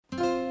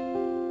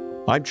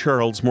I'm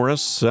Charles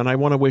Morris, and I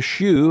want to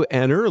wish you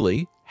an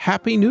early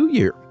Happy New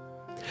Year.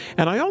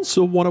 And I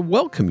also want to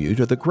welcome you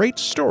to the Great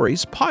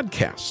Stories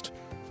podcast.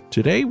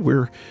 Today,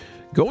 we're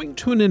going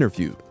to an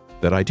interview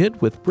that I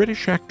did with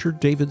British actor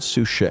David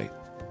Suchet.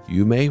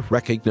 You may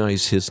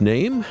recognize his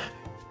name.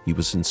 He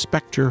was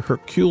Inspector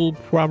Hercule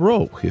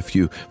Poirot, if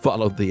you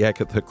followed the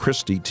Agatha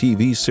Christie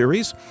TV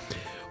series,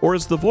 or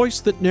as the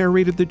voice that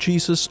narrated the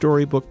Jesus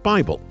Storybook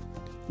Bible,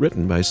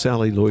 written by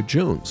Sally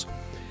Lloyd-Jones.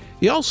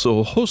 He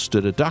also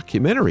hosted a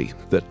documentary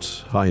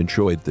that I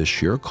enjoyed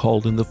this year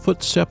called In the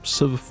Footsteps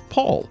of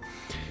Paul.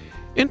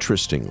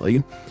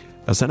 Interestingly,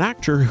 as an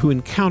actor who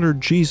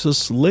encountered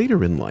Jesus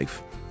later in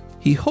life,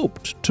 he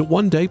hoped to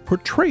one day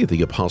portray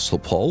the Apostle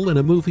Paul in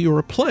a movie or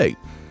a play.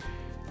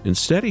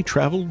 Instead, he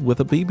traveled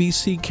with a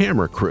BBC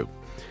camera crew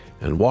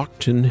and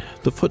walked in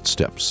the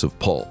footsteps of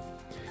Paul.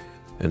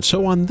 And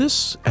so on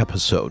this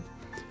episode,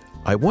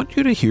 I want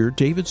you to hear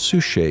David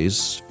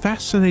Suchet's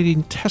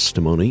fascinating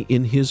testimony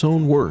in his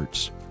own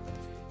words.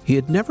 He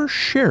had never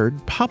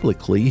shared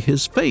publicly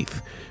his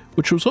faith,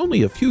 which was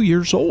only a few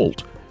years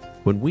old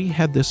when we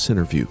had this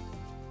interview.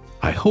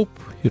 I hope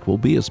it will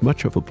be as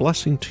much of a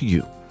blessing to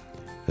you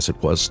as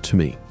it was to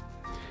me.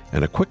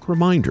 And a quick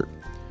reminder,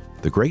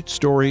 the Great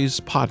Stories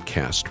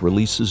podcast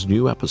releases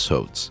new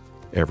episodes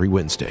every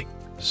Wednesday.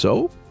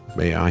 So,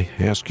 may I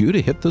ask you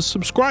to hit the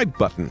subscribe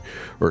button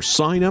or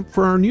sign up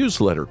for our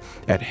newsletter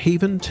at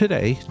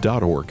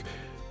haventoday.org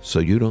so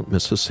you don't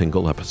miss a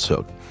single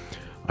episode.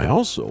 I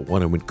also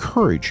want to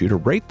encourage you to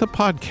rate the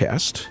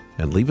podcast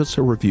and leave us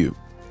a review.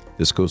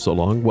 This goes a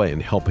long way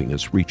in helping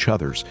us reach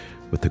others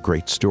with the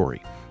great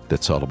story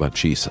that's all about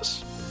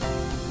Jesus.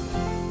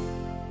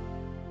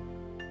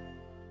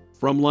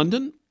 From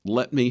London,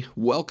 let me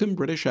welcome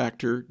British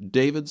actor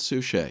David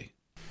Suchet.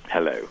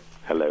 Hello.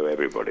 Hello,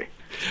 everybody.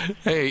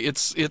 Hey,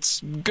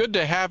 it's good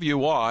to have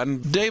you on.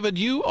 David,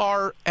 you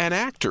are an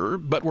actor,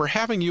 but we're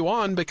having you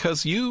on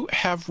because you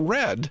have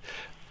read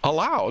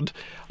aloud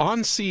on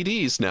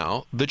CDs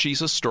now the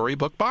Jesus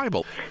Storybook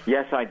Bible.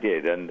 Yes, I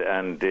did, and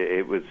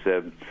it was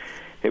a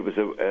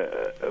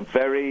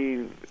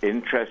very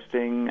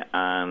interesting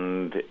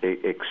and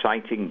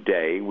exciting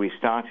day. We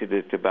started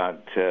at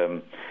about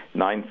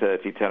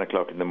 9:30, 10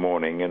 o'clock in the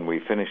morning, and we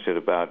finished at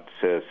about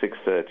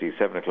 6:30,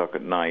 7 o'clock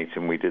at night,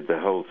 and we did the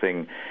whole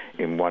thing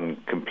in one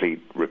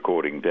complete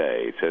recording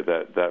day. So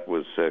that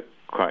was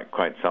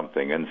quite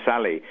something. And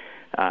Sally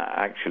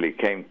actually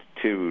came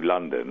to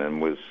London and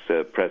was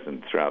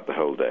present throughout the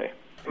whole day.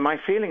 My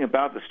feeling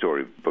about the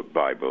Storybook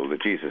Bible, the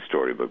Jesus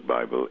Storybook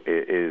Bible,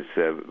 is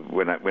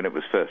when it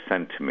was first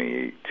sent to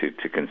me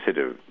to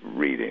consider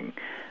reading,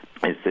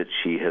 is that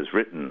she has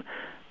written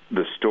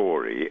the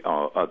story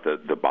of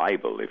the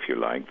Bible, if you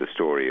like, the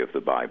story of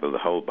the Bible, the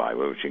whole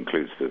Bible, which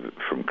includes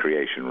from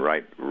creation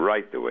right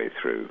the way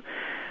through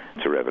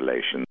to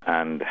Revelation,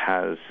 and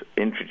has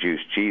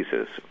introduced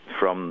Jesus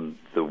from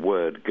the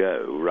word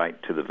go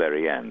right to the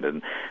very end.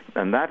 And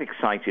that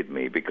excited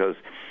me because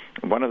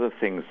one of the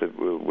things that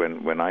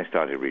when I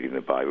started reading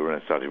the Bible, when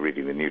I started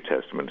reading the New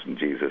Testament, and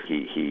Jesus,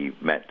 he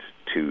met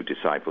two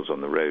disciples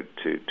on the road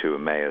to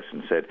Emmaus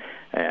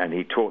and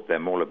he taught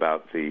them all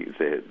about the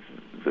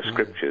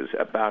scriptures,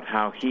 about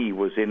how he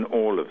was in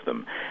all of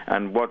them.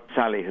 And what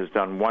Sally has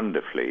done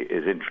wonderfully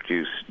is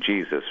introduce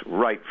Jesus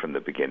right from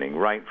the beginning,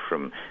 right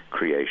from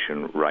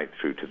creation, right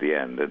through to the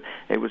end. And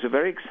it was a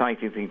very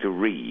exciting thing to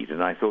read,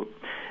 and I thought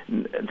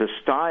the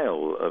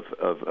style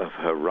of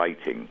her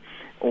writing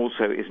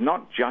also is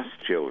not just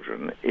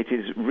children. It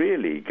is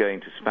really going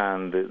to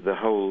span the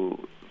whole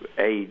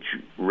age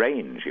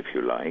range, if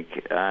you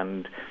like,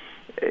 and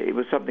it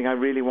was something I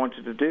really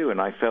wanted to do,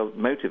 and I felt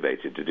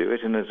motivated to do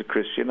it. And as a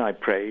Christian, I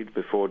prayed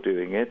before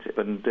doing it,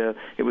 and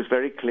it was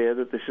very clear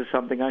that this is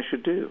something I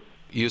should do.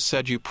 You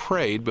said you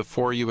prayed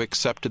before you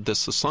accepted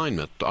this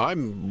assignment.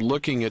 I'm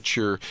looking at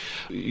your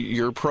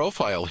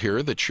profile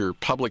here that your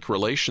public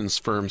relations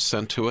firm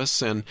sent to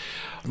us, and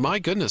my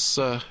goodness,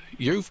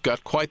 you've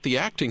got quite the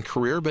acting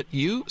career, but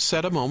you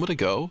said a moment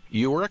ago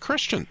you were a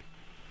Christian.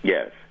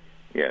 Yes.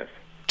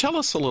 Tell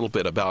us a little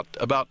bit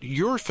about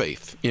your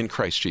faith in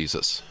Christ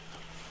Jesus.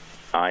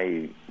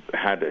 I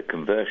had a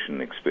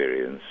conversion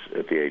experience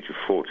at the age of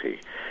 40,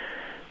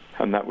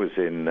 and that was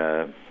in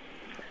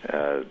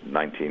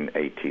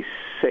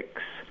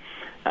 1986.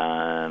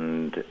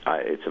 And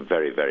it's a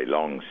very, very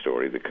long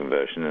story, the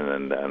conversion,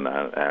 and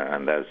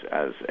as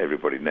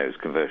everybody knows,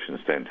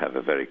 conversions don't have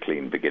a very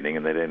clean beginning,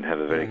 and they don't have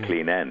a very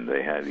clean end.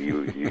 They have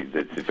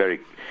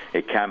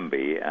it can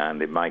be,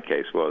 and in my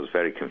case was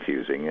very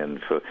confusing.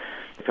 And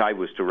if I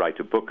was to write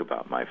a book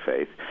about my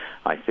faith,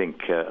 I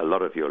think a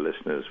lot of your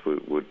listeners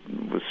would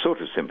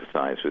sort of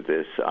sympathize with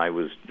this. I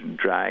was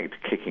dragged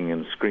kicking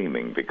and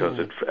screaming because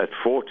at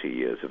 40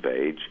 years of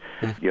age,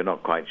 you're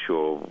not quite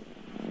sure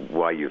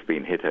why you've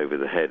been hit over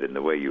the head in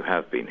the way you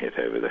have been hit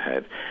over the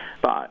head.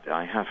 But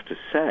I have to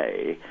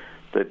say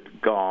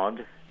that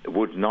God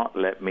would not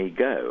let me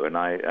go, and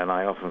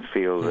I often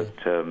feel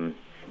that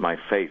my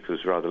faith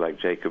was rather like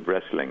Jacob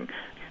wrestling.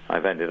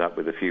 I've ended up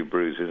with a few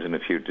bruises and a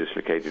few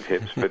dislocated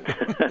hips, but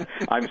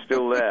I'm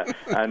still there.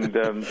 And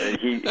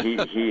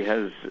he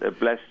has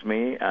blessed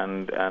me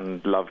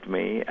and loved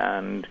me,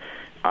 and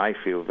I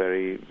feel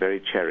very, very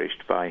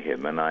cherished by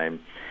him. And I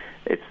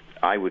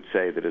would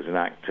say that as an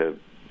actor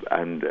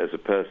and as a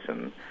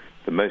person,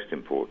 the most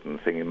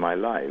important thing in my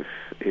life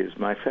is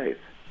my faith.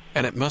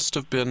 And it must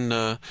have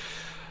been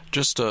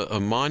just a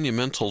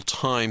monumental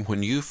time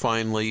when you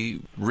finally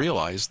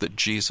realized that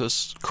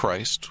Jesus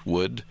Christ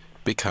would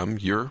become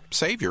your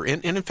Savior.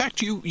 And in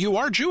fact, you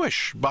are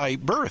Jewish by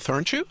birth,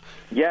 aren't you?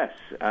 Yes,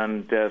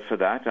 and for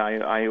that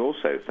I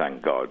also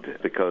thank God,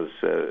 because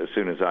as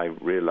soon as I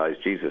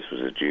realized Jesus was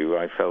a Jew,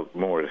 I felt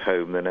more at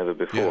home than ever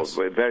before. Yes.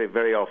 Very,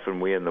 very often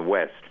we in the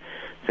West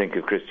think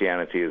of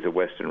Christianity as a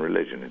Western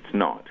religion. It's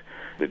not.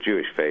 The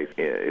Jewish faith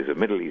is a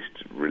Middle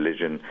East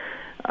religion,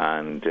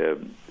 and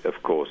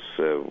of course,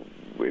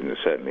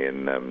 certainly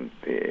in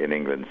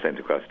England, St.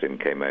 Augustine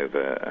came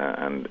over,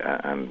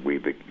 and we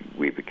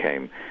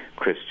became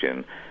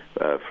Christian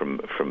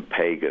from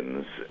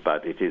pagans.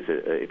 But it is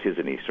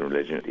an Eastern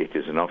religion. It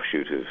is an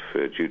offshoot of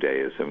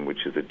Judaism,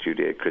 which is the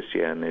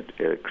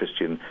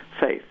Judeo-Christian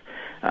faith.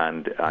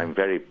 And I'm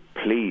very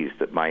pleased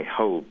that my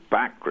whole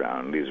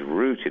background is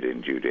rooted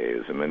in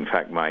Judaism. In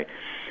fact, my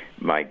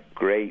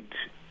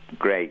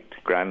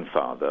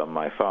great-grandfather on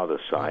my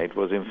father's side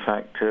was, in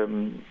fact, a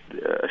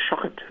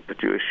Suchet, a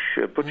Jewish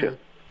butcher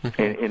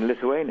in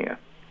Lithuania.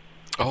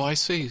 Oh, I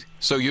see.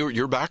 So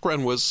your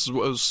background was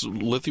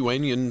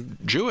Lithuanian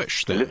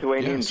Jewish then?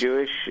 Lithuanian Yes.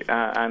 Jewish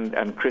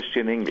and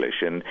Christian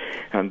English, and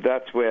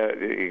that's where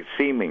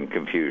seeming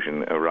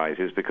confusion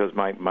arises, because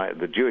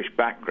the Jewish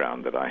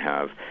background that I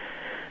have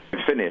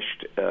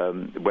finished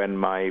when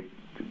my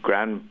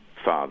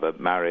grandfather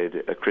married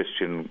a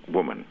Christian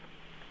woman.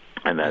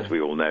 And as we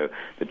all know,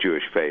 the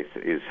Jewish faith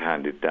is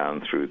handed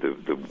down through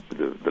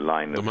the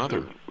line of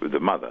the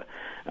mother,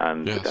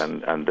 and Yes.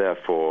 and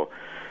therefore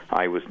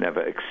I was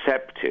never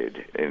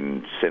accepted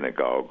in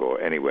synagogue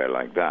or anywhere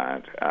like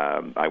that.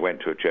 I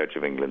went to a Church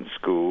of England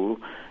school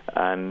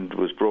and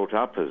was brought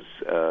up as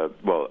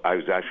I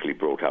was actually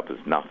brought up as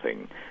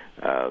nothing.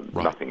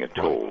 Nothing at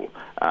all.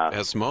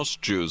 As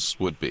most Jews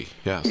would be,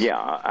 yes.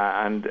 Yeah,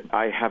 and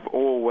I have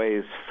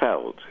always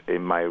felt,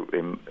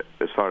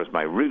 as far as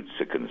my roots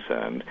are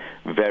concerned,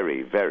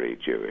 very, very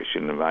Jewish.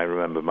 And I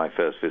remember my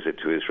first visit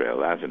to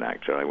Israel as an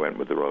actor. I went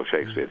with the Royal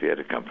Shakespeare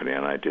Theatre Company,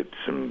 and I did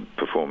some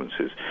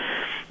performances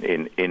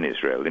in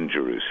Israel, in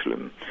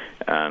Jerusalem.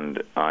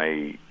 And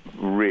I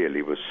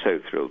really was so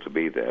thrilled to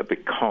be there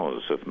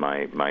because of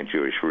my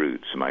Jewish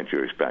roots, my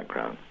Jewish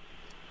background.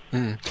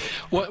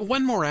 Well,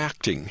 one more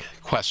acting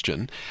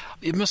question.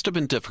 It must have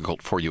been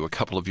difficult for you a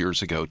couple of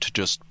years ago to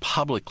just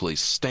publicly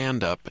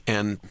stand up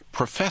and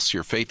profess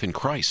your faith in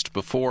Christ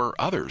before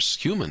others,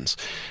 humans.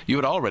 You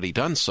had already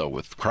done so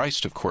with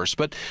Christ, of course,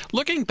 but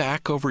looking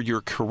back over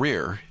your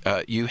career,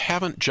 you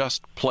haven't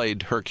just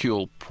played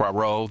Hercule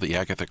Poirot, the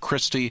Agatha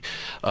Christie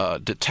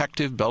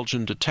detective,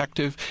 Belgian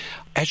detective.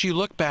 As you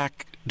look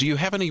back, do you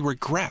have any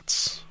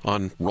regrets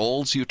on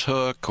roles you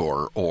took,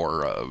 or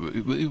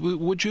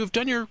would you have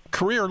done your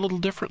career a little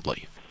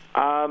differently?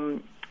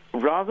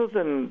 Rather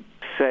than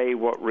say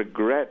what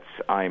regrets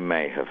I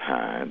may have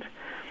had,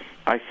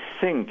 I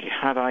think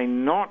had I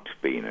not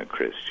been a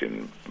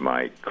Christian,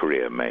 my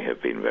career may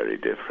have been very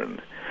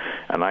different.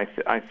 And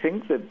I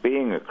think that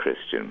being a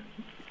Christian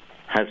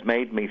has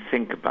made me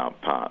think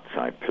about parts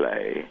I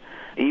play,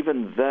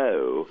 even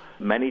though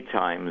many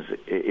times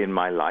in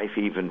my life,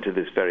 even to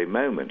this very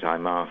moment,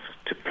 I'm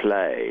asked to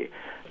play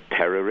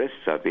terrorists.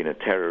 I've been a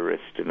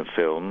terrorist in a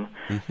film,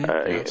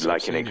 Yes,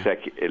 like an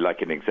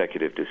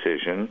executive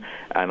decision,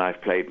 and I've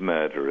played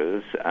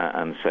murderers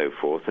and so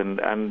forth.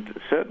 And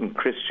certain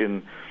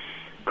Christian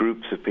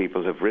groups of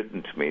people have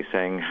written to me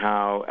saying,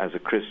 how, as a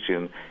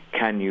Christian,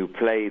 can you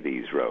play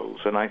these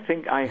roles? And I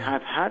think I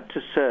have had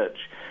to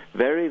search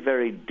very,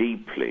 very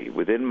deeply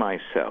within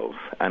myself,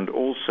 and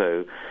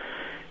also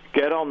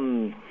get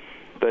on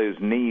those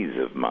knees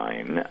of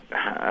mine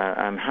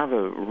and have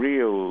a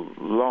real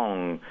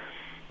long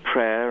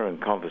prayer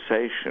and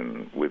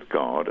conversation with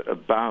God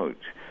about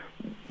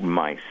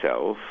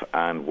myself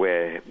and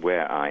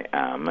where I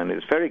am. And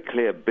it's very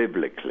clear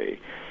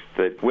biblically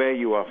that where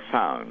you are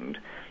found,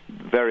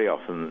 very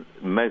often,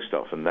 most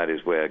often, that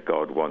is where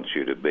God wants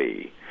you to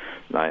be.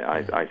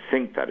 I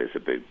think that is a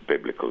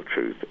biblical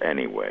truth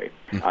anyway,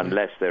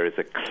 unless there is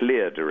a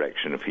clear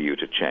direction for you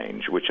to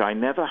change, which I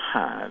never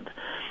had.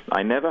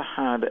 I never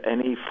had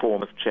any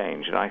form of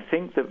change. And I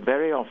think that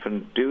very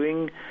often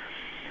doing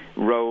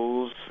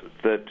roles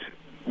that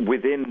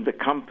within the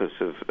compass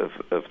of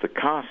the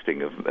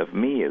casting of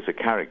me as a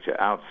character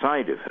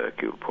outside of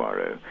Hercule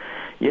Poirot,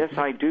 yes,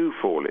 I do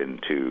fall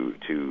into,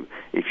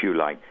 if you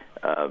like,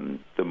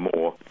 the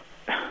more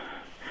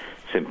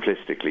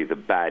simplistically, the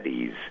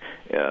baddies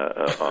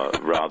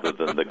rather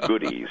than the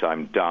goodies.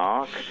 I'm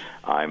dark,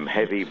 I'm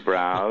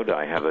heavy-browed,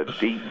 I have a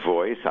deep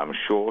voice, I'm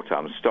short,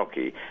 I'm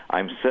stocky.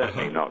 I'm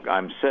certainly not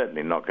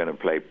going to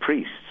play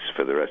priests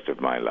for the rest of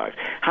my life.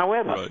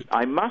 However, Right.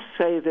 I must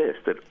say this,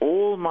 that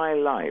all my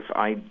life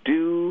I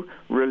do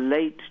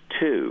relate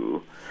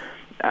to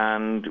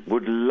and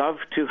would love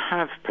to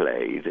have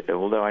played,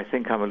 although I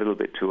think I'm a little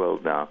bit too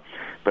old now,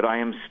 but I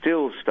am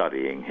still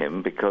studying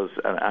him because,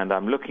 and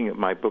I'm looking at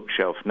my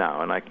bookshelf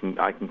now, and I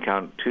can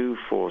count 2,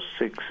 4,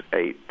 6,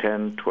 8,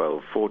 10,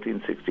 12,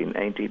 14, 16,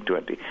 18,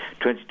 20,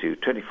 22,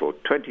 24,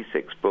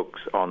 26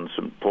 books on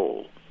St.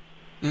 Paul.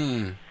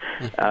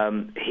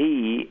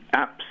 He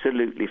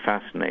absolutely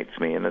fascinates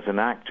me, and as an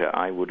actor,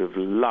 I would have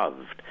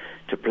loved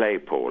to play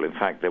Paul. In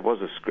fact, there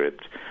was a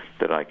script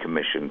that I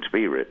commissioned to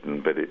be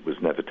written, but it was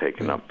never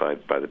taken up by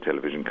the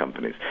television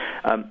companies.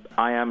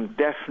 I am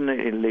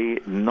definitely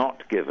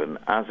not given,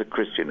 as a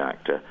Christian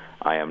actor,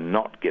 I am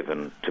not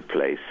given to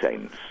play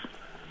saints.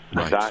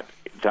 Right.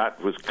 That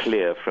was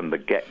clear from the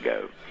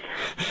get-go.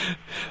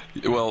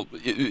 Well,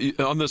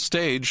 on the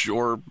stage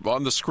or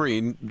on the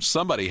screen,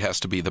 somebody has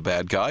to be the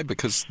bad guy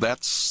because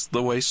that's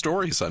the way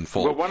stories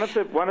unfold. Well,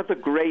 one of the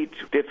great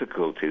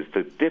difficulties,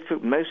 the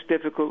most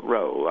difficult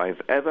role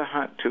I've ever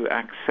had to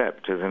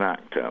accept as an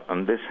actor,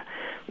 and this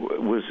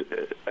was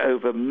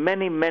over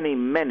many, many,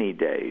 many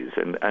days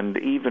and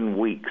even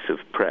weeks of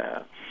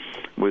prayer,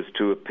 was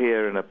to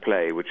appear in a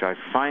play which I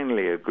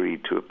finally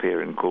agreed to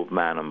appear in called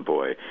Man and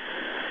Boy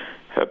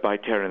by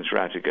Terence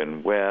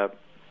Rattigan, where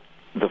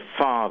the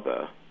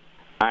father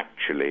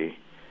actually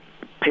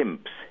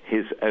pimps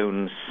his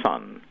own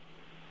son,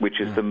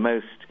 which is the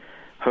most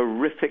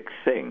horrific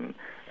thing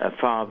a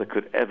father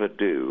could ever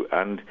do.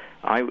 And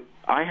I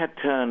had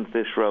turned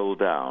this role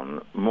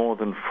down more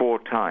than 4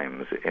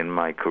 times in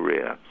my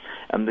career.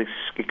 And this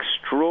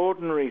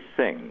extraordinary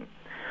thing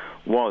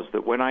was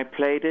that when I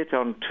played it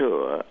on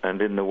tour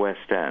and in the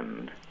West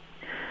End,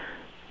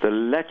 the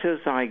letters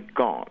I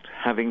got,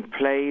 having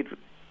played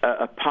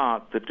a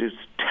part that is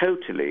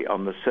totally,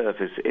 on the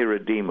surface,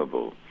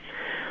 irredeemable,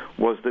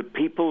 was that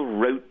people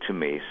wrote to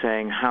me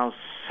saying how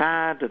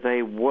sad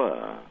they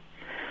were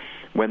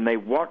when they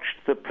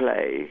watched the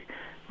play,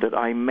 that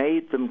I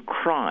made them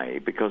cry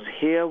because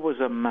here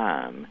was a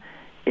man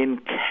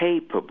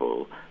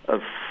incapable of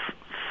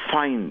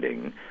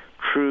finding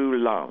true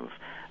love,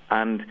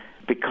 and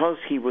because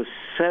he was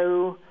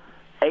so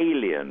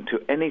alien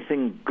to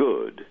anything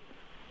good,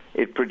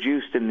 it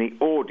produced in the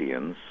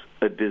audience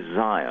a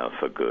desire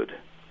for good.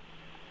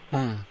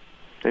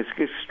 It's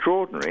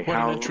extraordinary. What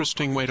an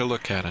interesting way to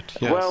look at it.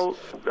 Yes. Well,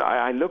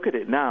 I look at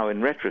it now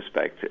in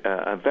retrospect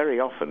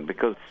very often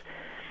because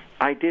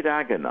I did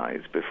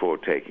agonize before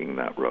taking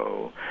that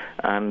role.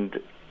 And,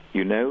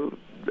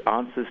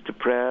 answers to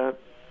prayer,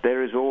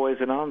 there is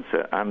always an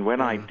answer. And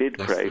when I did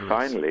pray,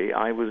 finally,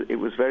 it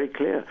was very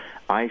clear.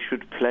 I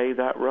should play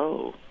that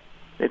role.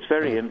 It's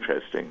very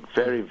interesting.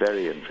 Very,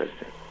 very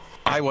interesting.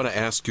 I want to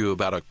ask you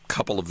about a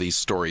couple of these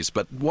stories,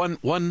 but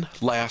one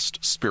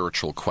last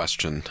spiritual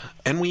question.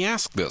 And we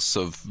ask this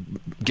of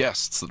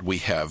guests that we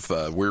have.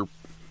 We're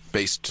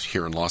based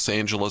here in Los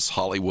Angeles,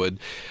 Hollywood.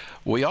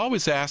 We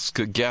always ask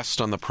a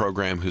guest on the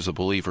program who's a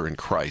believer in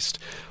Christ,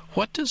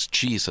 what does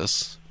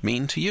Jesus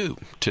mean to you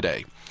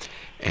today?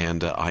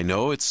 And I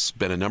know it's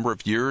been a number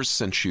of years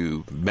since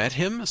you met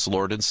him as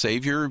Lord and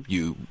Savior.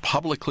 You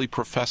publicly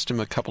professed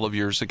him a couple of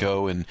years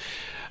ago in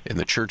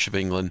the Church of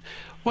England.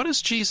 What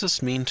does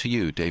Jesus mean to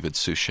you, David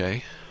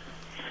Suchet?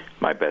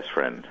 My best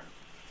friend.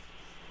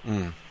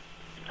 And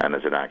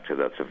as an actor,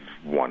 that's a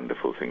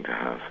wonderful thing to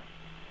have.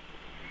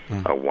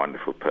 A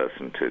wonderful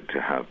person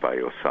to have by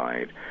your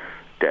side,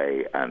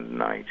 day and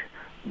night.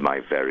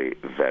 My very,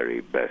 very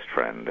best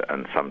friend.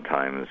 And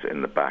sometimes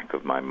in the back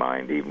of my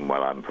mind, even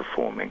while I'm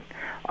performing,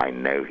 I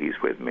know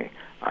he's with me.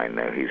 I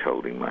know he's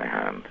holding my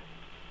hand.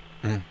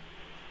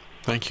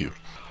 Thank you.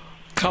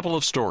 Couple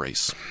of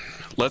stories.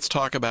 Let's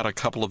talk about a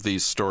couple of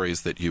these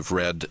stories that you've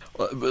read.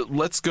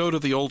 Let's go to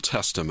the Old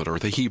Testament or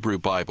the Hebrew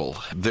Bible.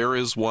 There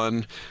is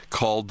one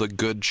called the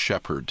Good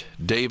Shepherd,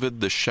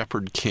 David the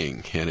Shepherd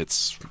King, and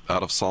it's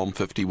out of Psalm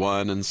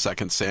 51 and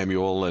 2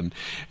 Samuel, and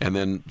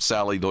then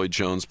Sally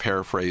Lloyd-Jones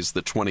paraphrased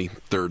the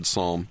 23rd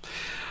Psalm.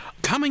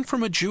 Coming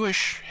from a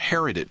Jewish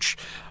heritage,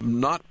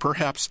 not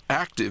perhaps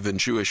active in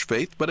Jewish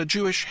faith, but a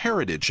Jewish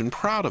heritage, and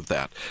proud of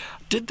that.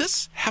 Did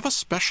this have a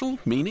special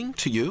meaning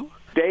to you?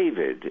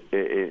 David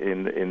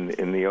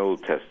in the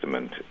Old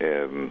Testament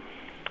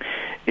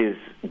is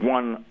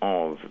one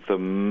of the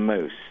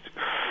most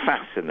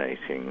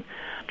fascinating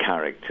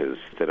characters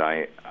that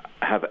I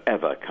have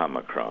ever come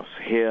across.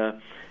 Here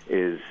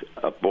is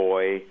a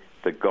boy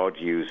that God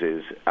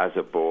uses as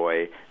a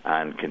boy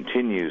and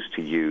continues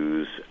to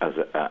use as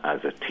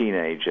a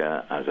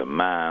teenager, as a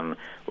man,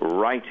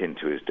 right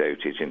into his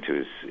dotage, into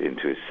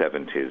his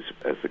 70s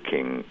as the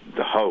king,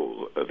 the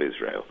whole of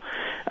Israel.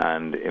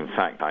 And in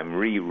fact, I'm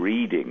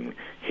rereading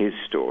his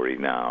story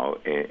now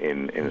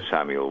in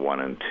Samuel 1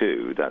 and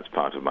 2. That's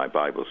part of my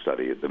Bible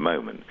study at the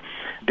moment.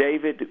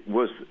 David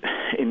was,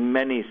 in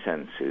many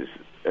senses,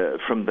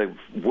 from the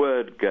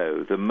word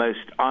go, the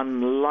most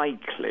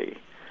unlikely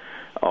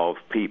of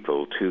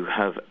people to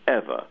have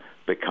ever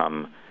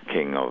become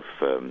king of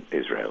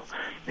Israel.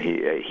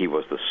 He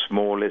was the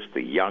smallest,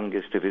 the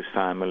youngest of his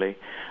family,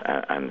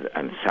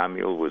 and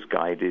Samuel was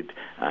guided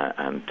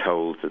and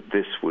told that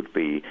this would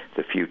be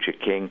the future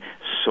king.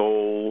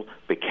 Saul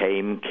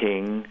became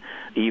king.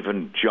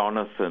 Even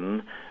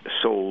Jonathan,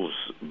 Saul's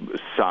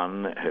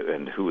son,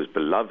 and who was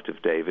beloved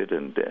of David,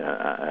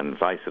 and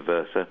vice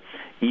versa,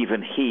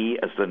 even he,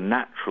 as the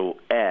natural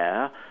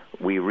heir,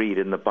 we read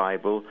in the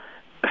Bible,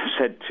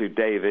 said to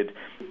David,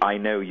 I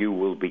know you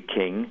will be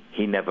king.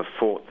 He never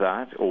fought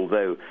that,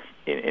 although,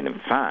 in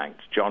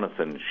fact,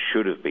 Jonathan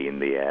should have been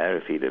the heir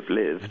if he'd have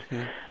lived.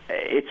 Mm-hmm.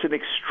 It's an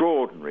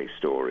extraordinary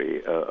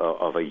story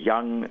of a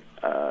young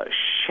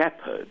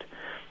shepherd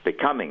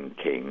becoming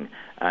king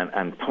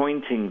and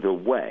pointing the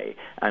way.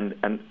 And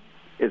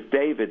as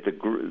David,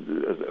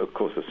 of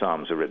course, the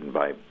Psalms are written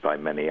by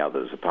many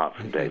others apart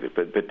from David,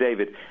 but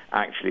David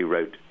actually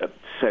wrote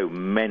so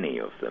many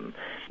of them.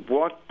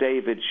 What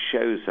David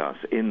shows us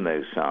in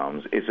those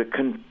Psalms is a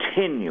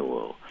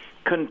continual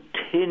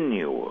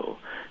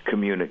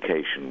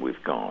communication with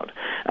God.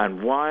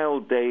 And while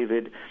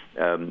David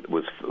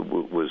was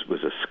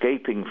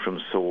escaping from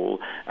Saul,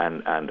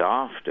 and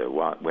after,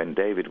 when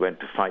David went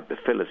to fight the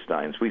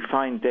Philistines, we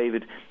find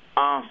David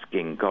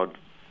asking God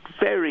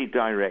very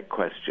direct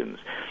questions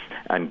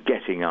and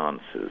getting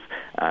answers.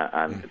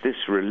 And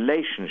this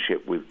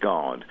relationship with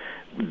God,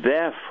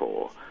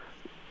 therefore,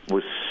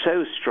 was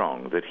so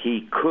strong that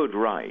he could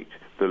write,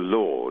 "The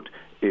Lord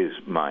is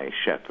my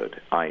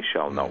shepherd, I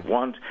shall not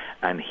want,"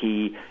 and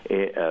he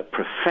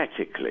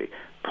prophetically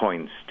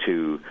points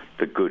to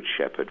the good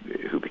shepherd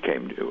who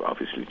became,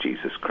 obviously,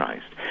 Jesus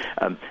Christ.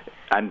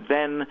 And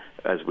then,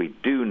 as we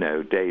do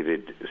know,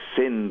 David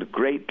sinned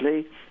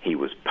greatly. He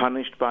was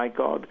punished by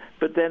God,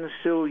 but then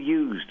still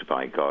used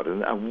by God.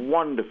 And a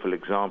wonderful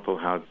example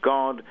how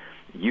God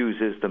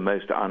uses the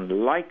most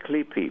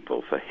unlikely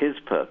people for his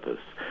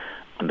purpose.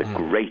 And the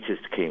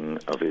greatest king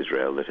of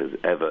Israel that has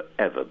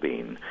ever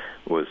been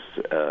was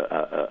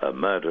a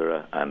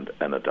murderer and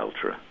an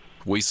adulterer.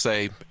 We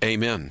say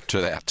amen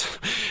to that.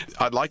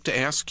 I'd like to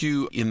ask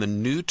you, in the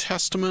New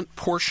Testament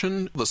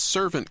portion, the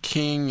servant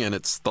king, and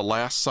it's the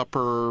Last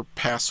Supper,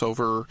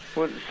 Passover.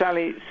 Well,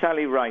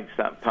 Sally writes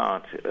that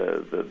part,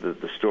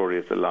 the story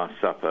of the Last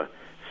Supper,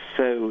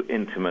 so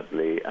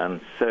intimately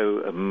and so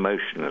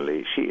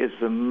emotionally. She is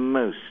the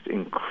most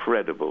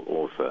incredible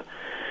author.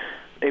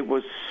 It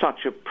was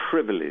such a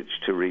privilege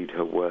to read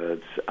her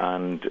words,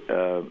 and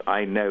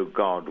I know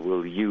God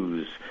will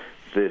use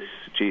this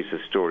Jesus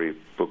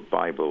Storybook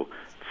Bible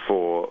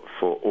for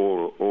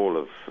all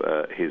of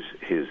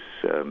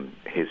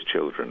his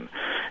children.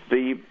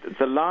 The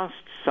Last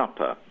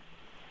Supper,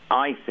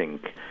 I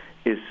think,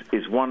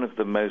 is one of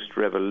the most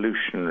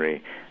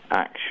revolutionary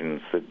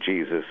actions that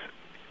Jesus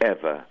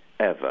ever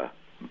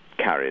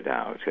carried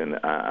out, and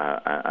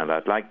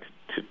I'd like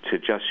to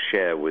just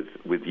share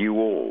with you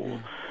all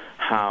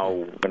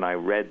how, when I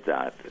read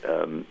that,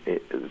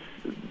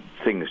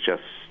 things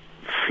just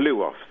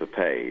flew off the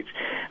page,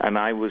 and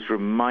I was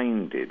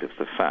reminded of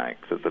the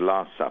fact that the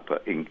Last Supper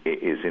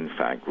is in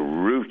fact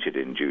rooted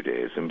in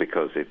Judaism,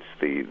 because it's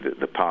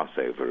the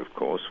Passover, of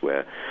course,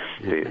 where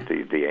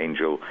the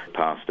angel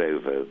passed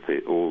over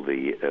all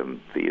the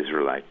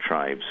Israelite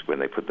tribes when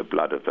they put the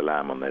blood of the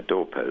lamb on their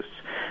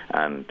doorposts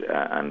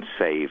and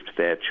saved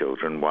their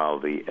children, while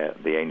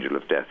the angel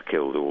of death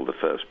killed all the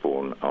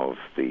firstborn of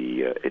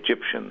the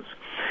Egyptians.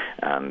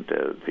 And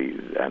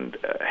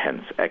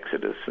hence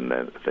Exodus, and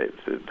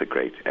the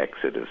great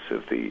Exodus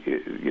of the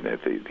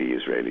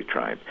Israeli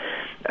tribe,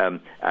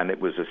 and it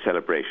was a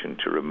celebration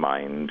to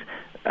remind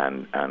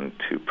and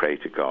to pray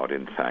to God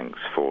in thanks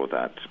for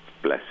that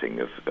blessing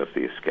of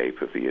the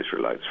escape of the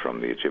Israelites from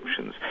the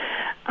Egyptians.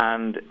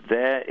 And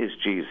there is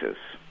Jesus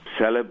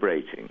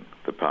celebrating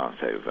the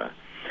Passover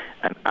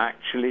and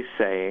actually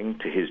saying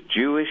to his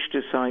Jewish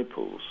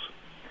disciples,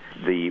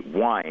 the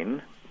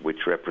wine,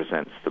 which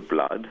represents the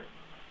blood,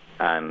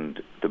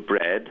 and the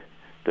bread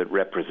that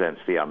represents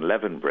the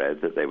unleavened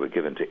bread that they were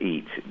given to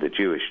eat, the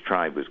Jewish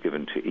tribe was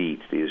given to eat,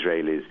 the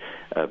Israelis,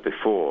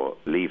 before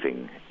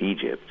leaving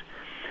Egypt.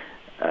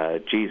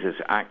 Jesus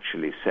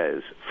actually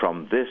says,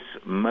 from this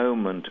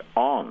moment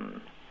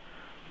on,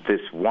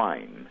 this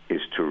wine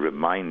is to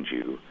remind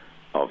you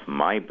of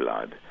my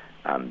blood,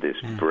 and this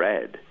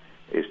bread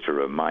is to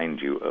remind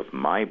you of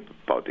my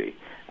body.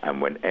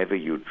 And whenever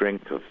you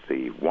drink of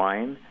the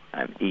wine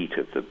and eat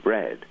of the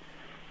bread,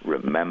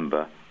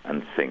 remember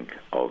and think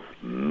of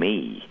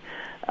me.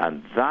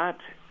 And that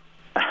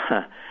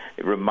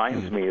it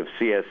reminds me of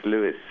C.S.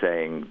 Lewis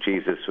saying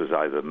Jesus was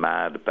either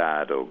mad,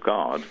 bad, or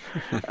God,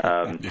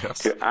 yes.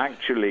 To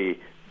actually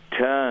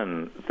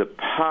turn the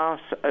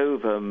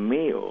Passover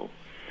meal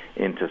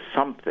into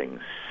something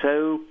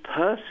so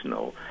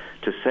personal,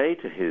 to say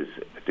to his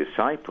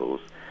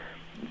disciples,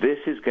 this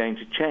is going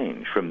to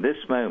change. From this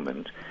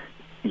moment,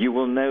 you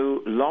will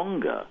no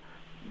longer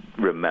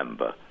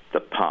remember the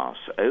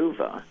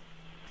Passover.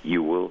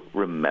 You will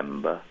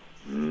remember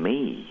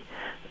me.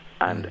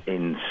 And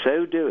in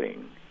so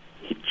doing,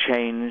 he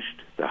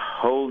changed the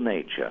whole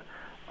nature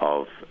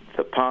of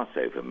the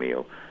Passover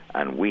meal,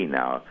 and we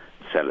now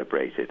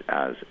celebrate it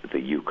as the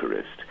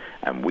Eucharist.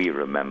 And we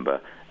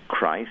remember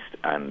Christ,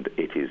 and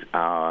it is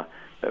our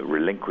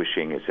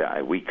relinquishing.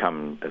 We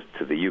come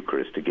to the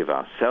Eucharist to give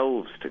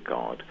ourselves to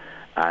God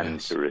and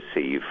to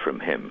receive from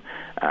him.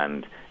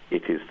 And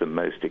it is the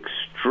most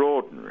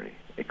extraordinary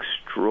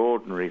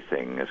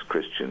thing as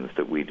Christians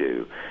that we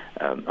do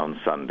on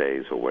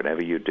Sundays or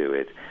whenever you do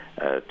it,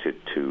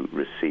 to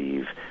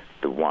receive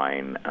the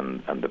wine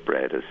and the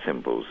bread as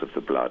symbols of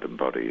the blood and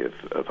body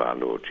of our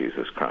Lord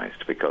Jesus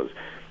Christ. Because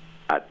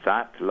at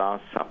that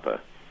Last Supper,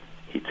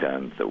 he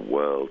turned the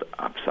world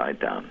upside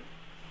down.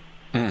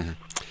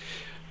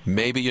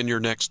 Maybe in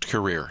your next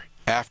career,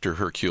 after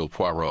Hercule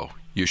Poirot,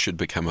 you should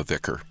become a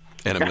vicar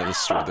and a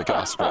minister of the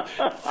gospel.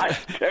 I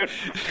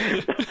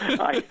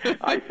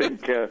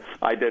think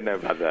I don't know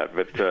about that,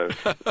 but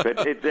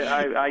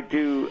I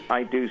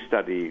do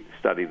study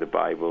the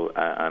Bible,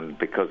 and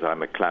because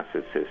I'm a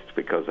classicist,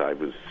 because I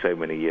was so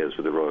many years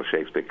with the Royal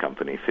Shakespeare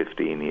Company,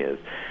 15 years,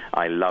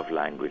 I love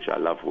language, I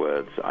love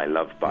words, I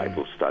love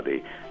Bible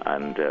study,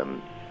 and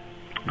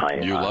I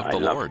love the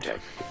Lord.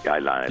 I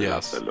love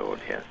the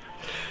Lord. Yes.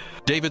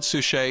 David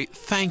Suchet,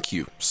 thank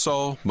you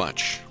so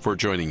much for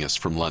joining us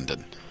from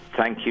London.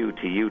 Thank you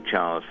to you,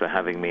 Charles, for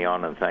having me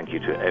on, and thank you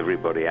to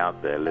everybody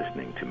out there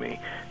listening to me.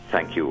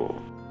 Thank you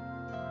all.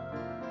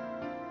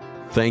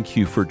 Thank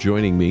you for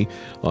joining me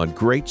on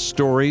Great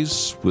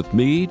Stories with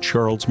me,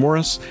 Charles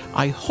Morris.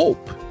 I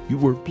hope you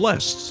were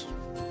blessed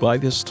by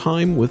this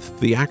time with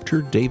the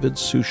actor David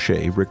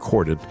Suchet,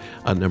 recorded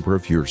a number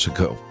of years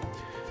ago.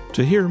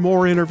 To hear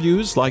more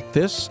interviews like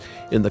this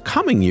in the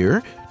coming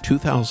year,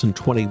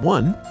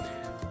 2021,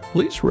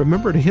 please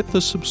remember to hit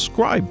the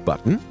subscribe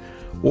button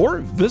or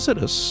visit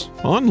us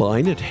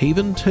online at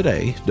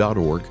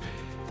haventoday.org,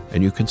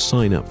 and you can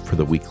sign up for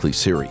the weekly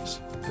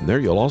series. And there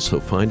you'll also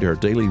find our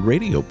daily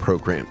radio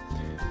program,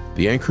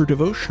 the Anchor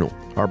Devotional,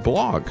 our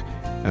blog,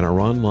 and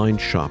our online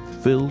shop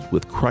filled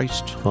with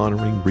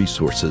Christ-honoring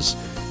resources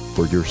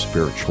for your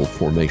spiritual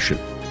formation.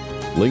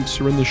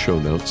 Links are in the show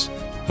notes.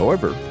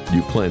 However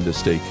you plan to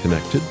stay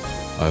connected,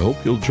 I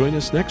hope you'll join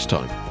us next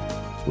time,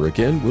 where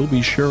again we'll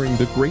be sharing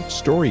the great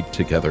story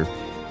together.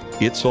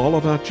 It's all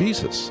about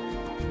Jesus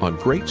on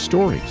Great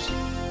Stories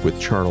with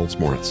Charles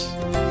Morris.